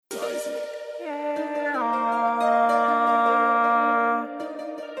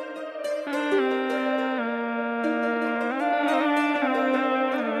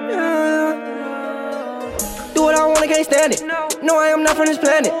stand it. No, I am not from this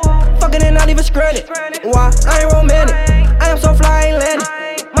planet. Fucking and not even scratch it. Why? I ain't romantic. I am so fly, I ain't landing.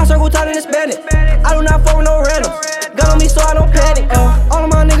 My circle tighter than Spanish. I do not fuck with no randoms. Gun on me so I don't panic. All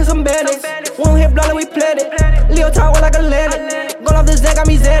of my niggas some bandits. We don't hit blood and we plan it. Leo tower like Atlantic. Going off the Zach, got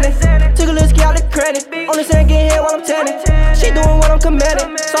me Xanax. Took a little ski out the credit. On the sand, getting hit while I'm tanning. She doing what I'm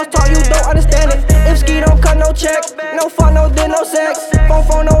commanding. Sauce talk, you don't understand it. If Ski don't cut no check, no fuck, no dick, no sex.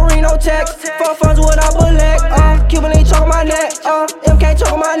 Phone, no ring, no text. Fuck funds without bullet. Cuban ain't choking my neck. MK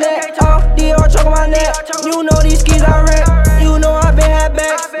choking my neck. DR choking my neck. You know these skis I wreck. You know I been had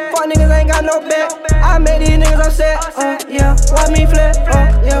backs. Fuck niggas ain't got no back. I made these niggas upset. Yeah, watch me flip.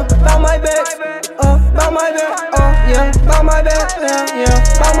 Yeah, bout my back. Bout my back. Yeah, bout my back. Yeah,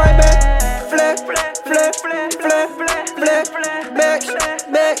 bout my back. Flip, flip, flip, flip, flip, back,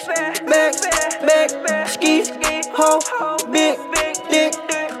 back, Skees, ho, big, dick,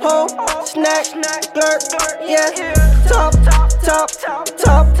 ho, snack, flirt, yeah, top,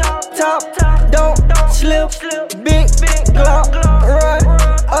 don't slip, big, glock, run,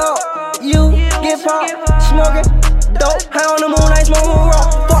 you get pop, smoking, dope, high on the moon, I ain't smoking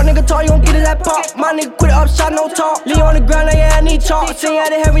raw. Fuck nigga talk, you gon' get it that pop. My nigga quit up, shot no talk. Lean on the ground, like yeah, I need chalk. Sing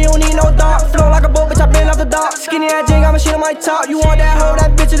out of heaven, you don't need no dog. Flow like a boat, bitch, I been off the dock. Skinny ass J, got my shit on my top. You want that hoe,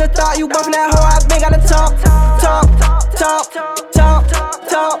 that bitch is the thought. You buffin' that hoe, I been got the top.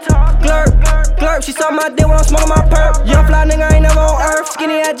 Glurp, she saw my dick when I'm smoking my perp. Young fly nigga, I ain't never on earth.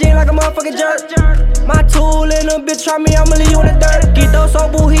 Skinny ass J like a motherfucking jerk. My tool in a bitch, try me, I'ma leave you in the dirt. Gito so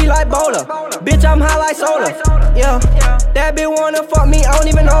boo, he like bowler. Bitch, I'm high like solar. Yeah, that bitch wanna fuck me, I don't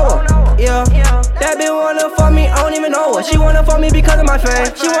even know her. Yeah, that bitch wanna fuck me, I don't even know her. She wanna fuck me because of my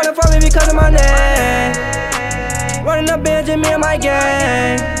fame. She wanna fuck me because of my name. Running up Benjamin, me and my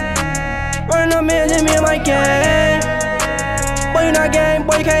gang. Running up Benjamin, me and my gang. Boy, you not gang,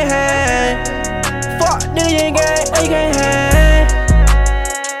 boy, you can't hang. Fuck, nigga, you ain't gang, boy, you can't hang.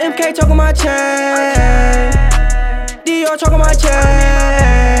 MK choking my chain. DR choking my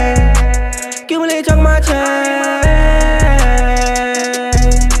chain. Cuban choking my chain.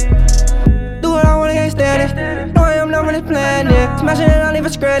 Do what I want, I can't stand it. No, I am not from this planet. Smashing it, I don't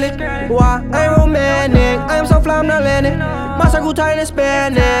even scratch it. Why? I ain't romantic. I am so fly, I'm not landing. My circle tighter than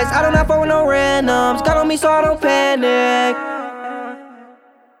Spanish. I do not fuck with no randoms. Got on me so I don't panic.